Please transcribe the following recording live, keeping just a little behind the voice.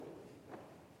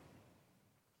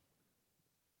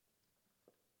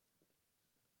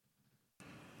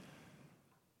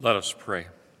Let us pray.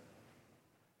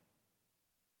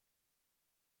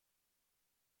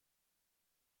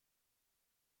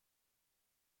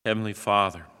 Heavenly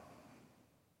Father,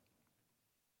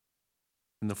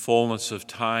 in the fullness of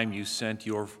time you sent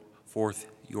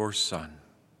forth your Son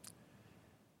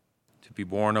to be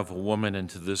born of a woman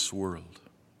into this world,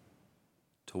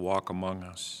 to walk among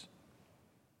us,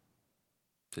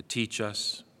 to teach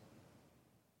us,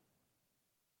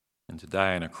 and to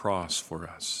die on a cross for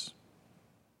us.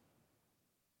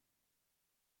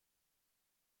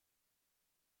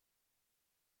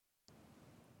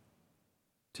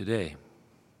 Today,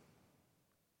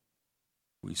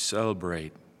 we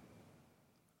celebrate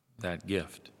that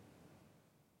gift,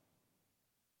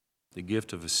 the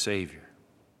gift of a Savior,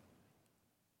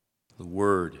 the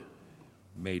Word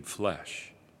made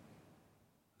flesh,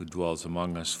 who dwells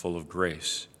among us full of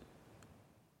grace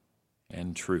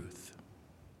and truth.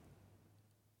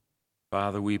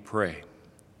 Father, we pray,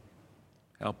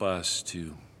 help us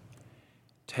to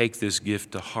take this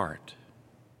gift to heart,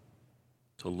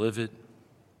 to live it,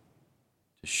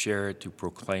 to share it, to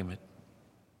proclaim it,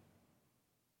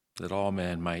 that all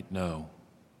men might know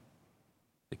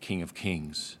the King of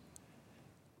Kings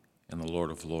and the Lord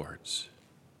of Lords,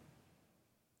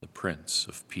 the Prince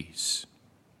of Peace.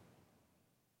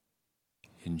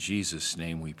 In Jesus'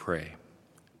 name we pray.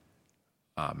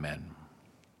 Amen.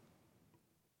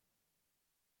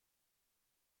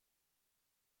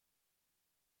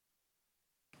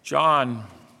 John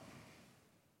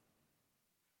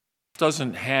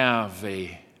doesn't have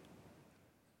a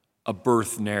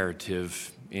birth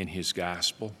narrative in his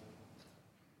gospel.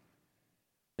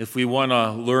 If we want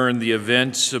to learn the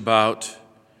events about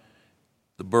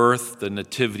the birth, the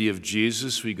nativity of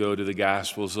Jesus, we go to the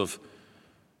Gospels of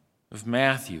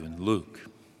Matthew and Luke.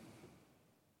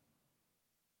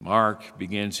 Mark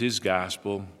begins his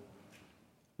gospel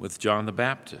with John the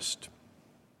Baptist.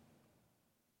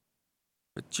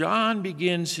 But John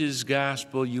begins his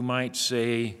gospel, you might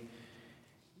say,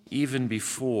 even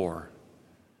before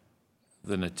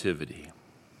the Nativity.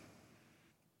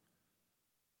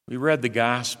 We read the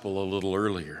gospel a little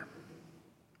earlier.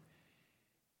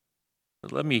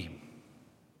 But let me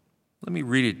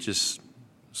read it just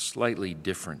slightly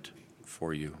different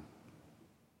for you.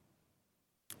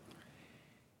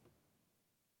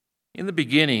 In the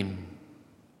beginning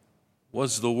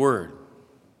was the Word,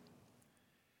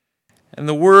 and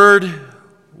the Word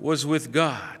was with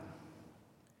God.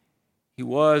 He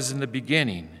was in the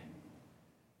beginning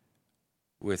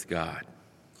with God.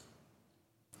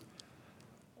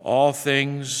 All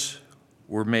things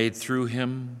were made through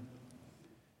him,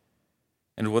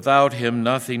 and without him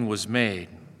nothing was made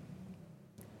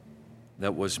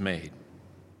that was made.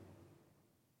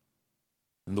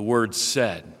 And the Word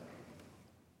said,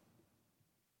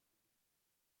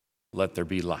 "Let there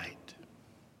be light."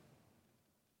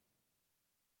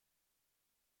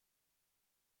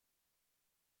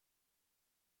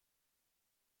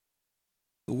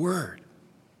 The Word.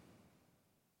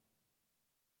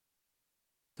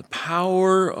 The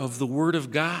power of the Word of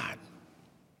God,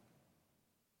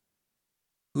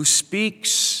 who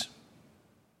speaks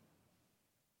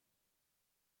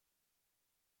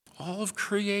all of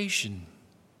creation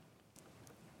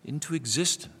into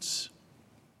existence.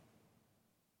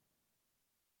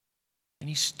 And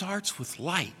he starts with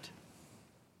light.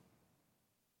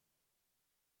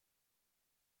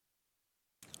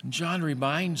 And John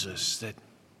reminds us that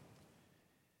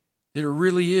it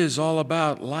really is all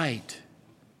about light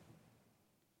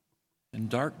and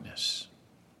darkness.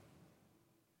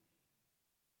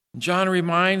 John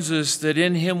reminds us that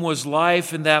in him was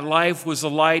life, and that life was the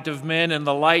light of men, and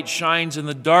the light shines in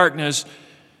the darkness,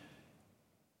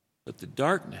 but the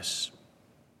darkness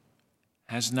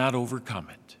has not overcome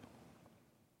it.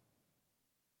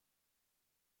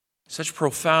 Such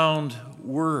profound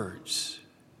words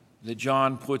that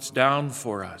John puts down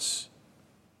for us.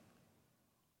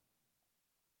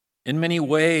 In many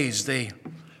ways, they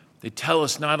tell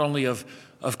us not only of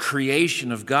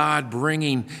creation, of God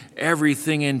bringing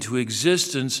everything into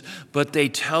existence, but they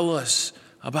tell us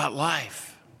about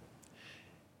life.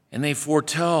 And they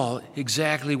foretell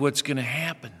exactly what's going to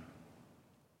happen.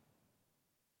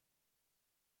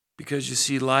 Because you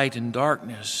see, light and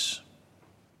darkness,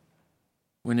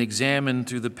 when examined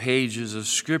through the pages of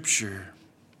Scripture,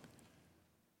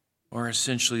 are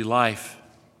essentially life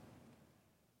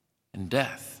and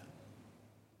death.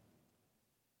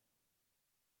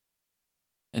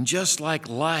 And just like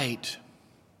light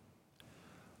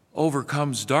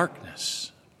overcomes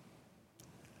darkness,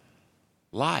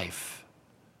 life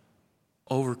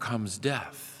overcomes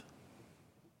death.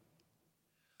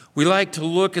 We like to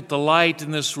look at the light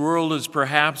in this world as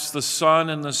perhaps the sun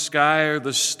in the sky or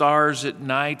the stars at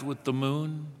night with the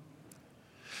moon.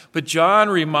 But John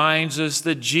reminds us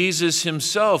that Jesus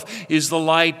himself is the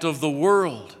light of the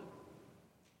world.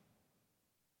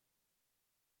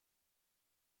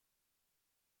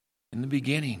 In the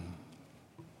beginning,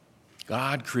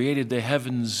 God created the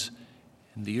heavens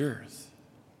and the earth.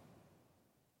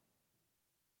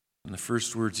 And the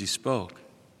first words he spoke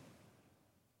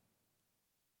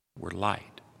were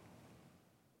light.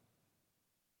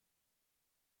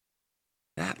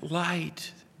 That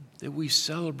light that we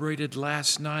celebrated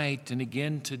last night and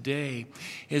again today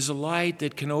is a light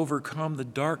that can overcome the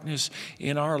darkness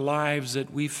in our lives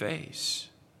that we face.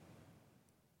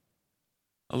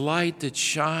 A light that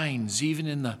shines even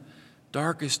in the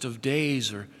darkest of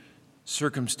days or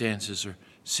circumstances or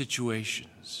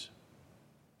situations.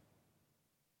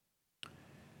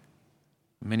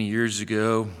 Many years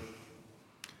ago,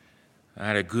 I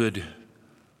had a good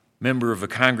member of a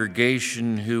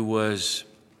congregation who was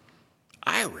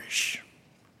Irish.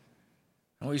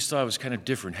 I always thought it was kind of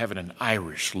different having an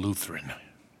Irish Lutheran.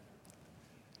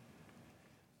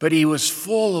 But he was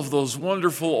full of those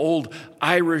wonderful old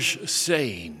Irish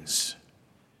sayings.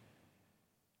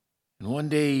 And one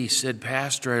day he said,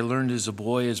 "Pastor, I learned as a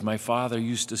boy, as my father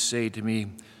used to say to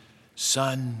me,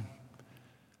 'Son,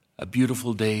 a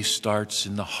beautiful day starts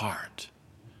in the heart,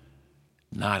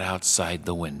 not outside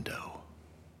the window.'"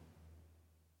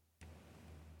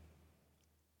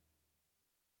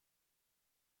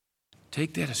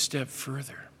 Take that a step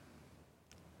further.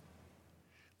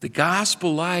 The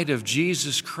gospel light of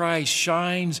Jesus Christ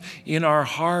shines in our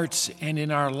hearts and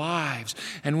in our lives,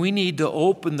 and we need to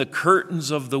open the curtains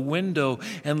of the window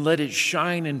and let it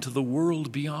shine into the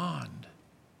world beyond.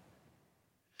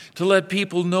 To let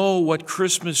people know what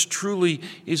Christmas truly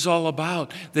is all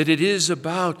about, that it is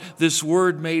about this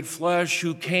Word made flesh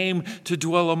who came to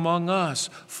dwell among us,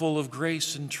 full of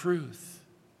grace and truth.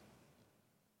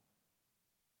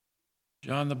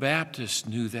 John the Baptist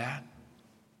knew that.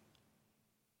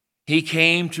 He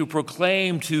came to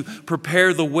proclaim, to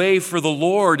prepare the way for the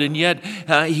Lord, and yet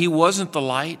he wasn't the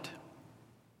light.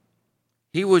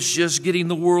 He was just getting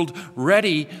the world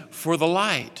ready for the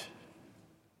light.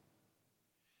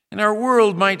 And our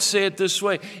world might say it this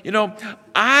way,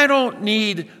 I don't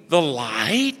need the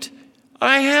light.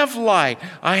 I have light.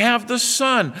 I have the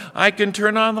sun. I can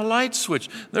turn on the light switch.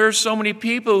 There are so many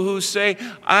people who say,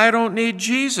 I don't need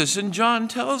Jesus. And John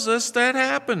tells us that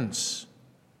happens.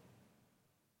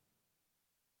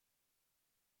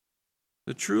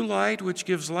 The true light, which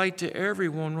gives light to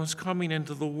everyone, was coming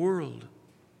into the world.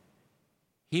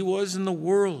 He was in the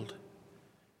world,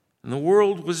 and the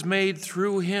world was made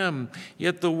through him,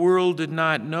 yet the world did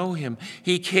not know him.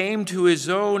 He came to his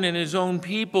own, and his own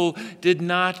people did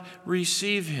not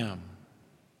receive him.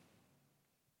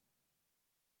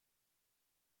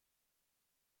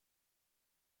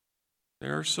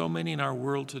 There are so many in our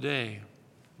world today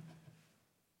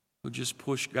who just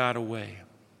push God away,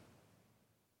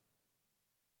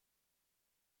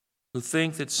 who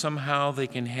think that somehow they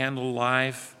can handle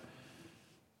life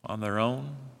on their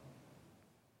own,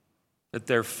 that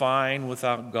they're fine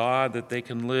without God, that they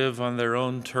can live on their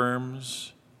own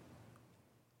terms.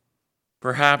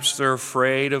 Perhaps they're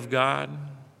afraid of God,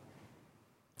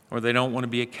 or they don't want to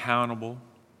be accountable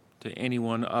to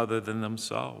anyone other than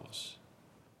themselves.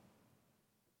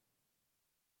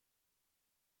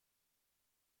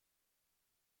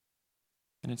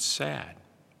 And it's sad.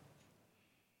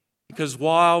 Because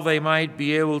while they might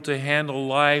be able to handle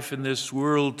life in this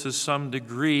world to some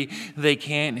degree, they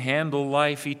can't handle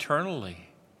life eternally.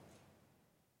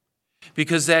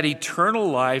 Because that eternal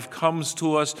life comes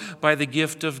to us by the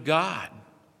gift of God.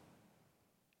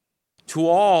 To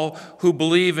all who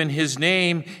believe in his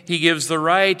name, he gives the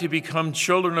right to become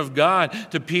children of God,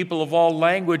 to people of all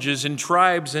languages and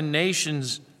tribes and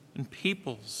nations and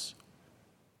peoples.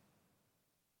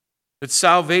 That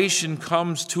salvation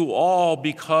comes to all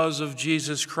because of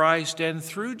Jesus Christ and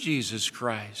through Jesus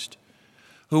Christ,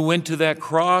 who went to that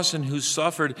cross and who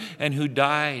suffered and who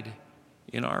died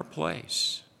in our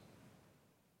place,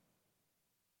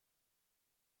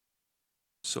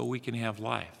 so we can have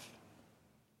life.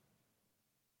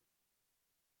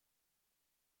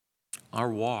 Our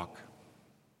walk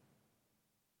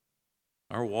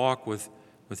with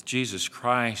Jesus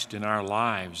Christ in our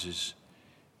lives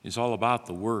is all about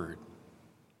the Word.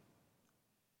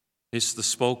 It's the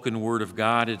spoken Word of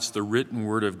God. It's the written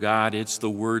Word of God. It's the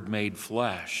Word made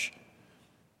flesh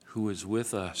who is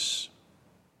with us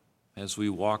as we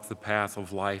walk the path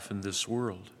of life in this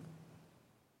world.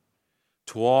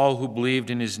 To all who believed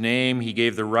in his name, he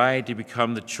gave the right to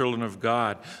become the children of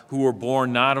God, who were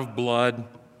born not of blood,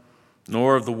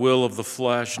 nor of the will of the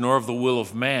flesh, nor of the will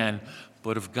of man,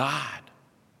 but of God.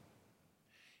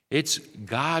 It's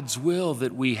God's will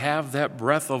that we have that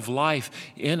breath of life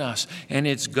in us, and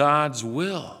it's God's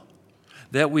will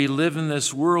that we live in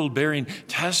this world bearing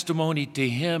testimony to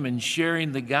him and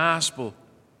sharing the gospel,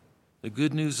 the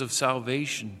good news of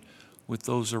salvation with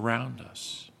those around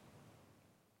us.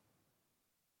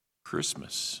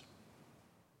 Christmas.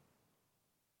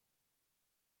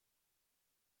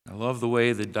 I love the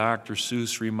way that Dr.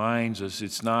 Seuss reminds us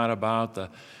it's not about the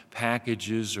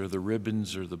packages or the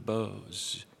ribbons or the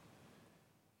bows.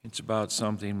 It's about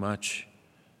something much,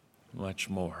 much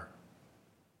more.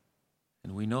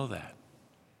 And we know that.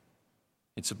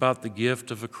 It's about the gift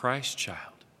of a Christ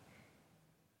child.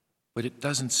 But it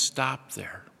doesn't stop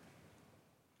there.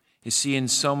 You see, in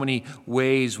so many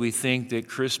ways, we think that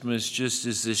Christmas just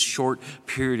is this short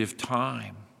period of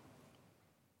time.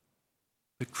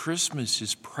 But Christmas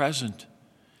is present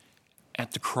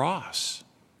at the cross.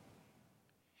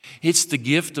 It's the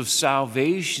gift of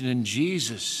salvation in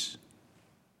Jesus,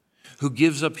 who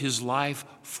gives up his life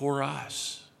for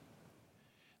us.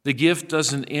 The gift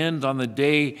doesn't end on the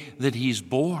day that he's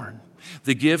born.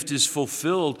 The gift is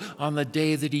fulfilled on the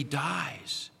day that he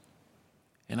dies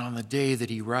and on the day that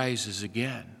he rises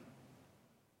again.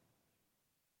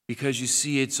 Because you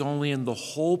see, it's only in the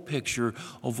whole picture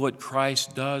of what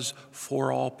Christ does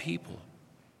for all people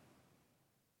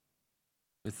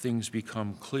that things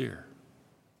become clear.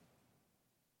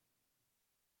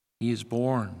 He is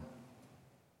born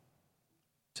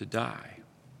to die.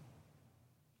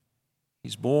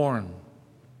 He's born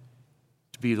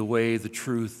to be the way, the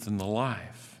truth, and the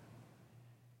life.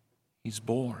 He's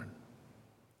born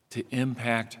to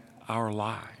impact our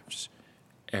lives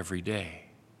every day.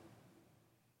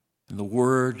 And the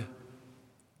Word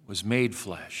was made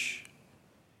flesh,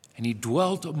 and he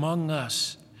dwelt among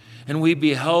us, and we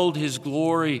beheld his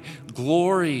glory,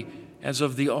 glory as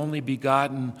of the only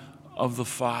begotten of the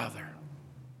Father,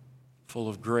 full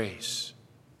of grace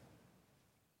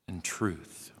and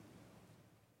truth.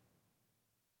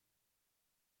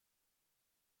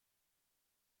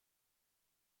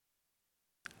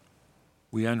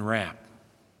 We unwrap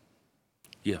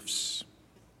gifts.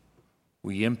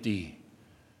 We empty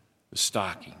the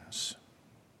stockings.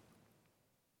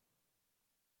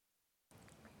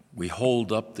 We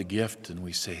hold up the gift and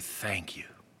we say, thank you.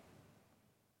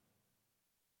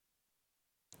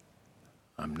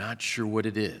 I'm not sure what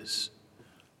it is,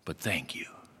 but thank you.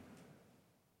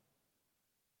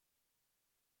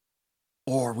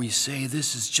 Or we say,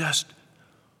 this is just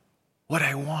what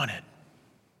I wanted.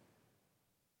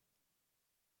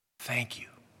 Thank you.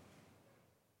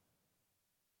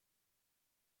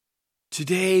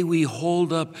 Today we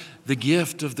hold up the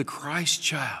gift of the Christ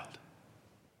child.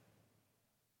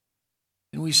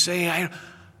 And we say, I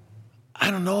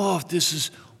don't know if this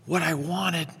is what I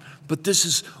wanted, but this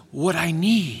is what I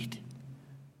need.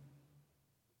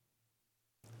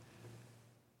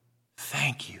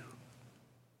 Thank you.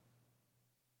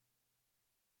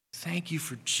 Thank you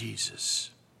for Jesus.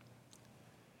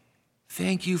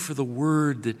 Thank you for the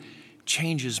Word that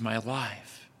changes my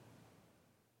life.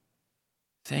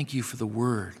 Thank you for the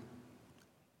Word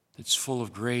that's full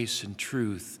of grace and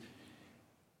truth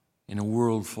in a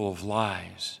world full of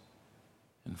lies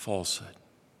and falsehood.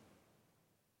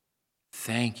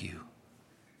 Thank you,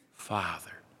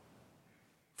 Father,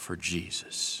 for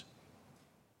Jesus.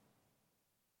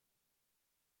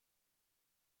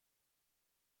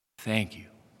 Thank you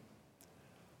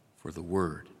for the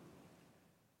Word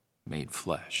made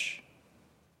flesh.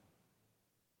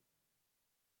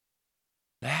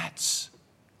 That's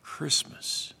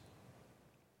Christmas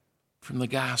from the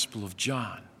Gospel of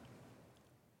John,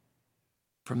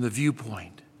 from the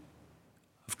viewpoint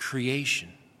of creation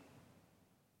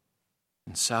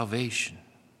and salvation.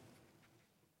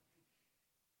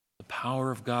 The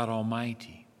power of God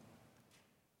Almighty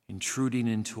intruding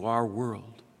into our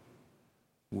world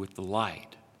with the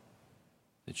light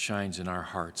that shines in our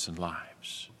hearts and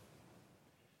lives.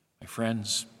 My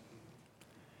friends,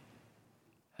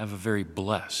 have a very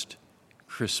blessed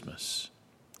Christmas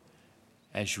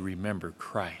as you remember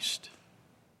Christ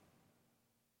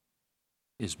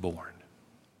is born.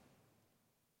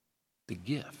 The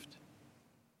gift.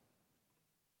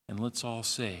 And let's all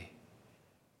say,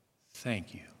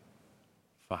 thank you,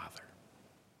 Father.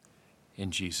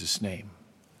 In Jesus' name,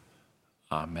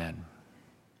 amen.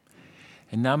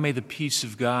 And now may the peace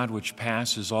of God, which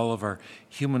passes all of our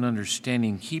human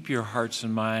understanding, keep your hearts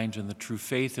and minds in the true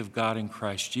faith of God in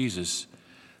Christ Jesus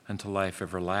unto life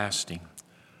everlasting.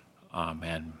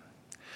 Amen.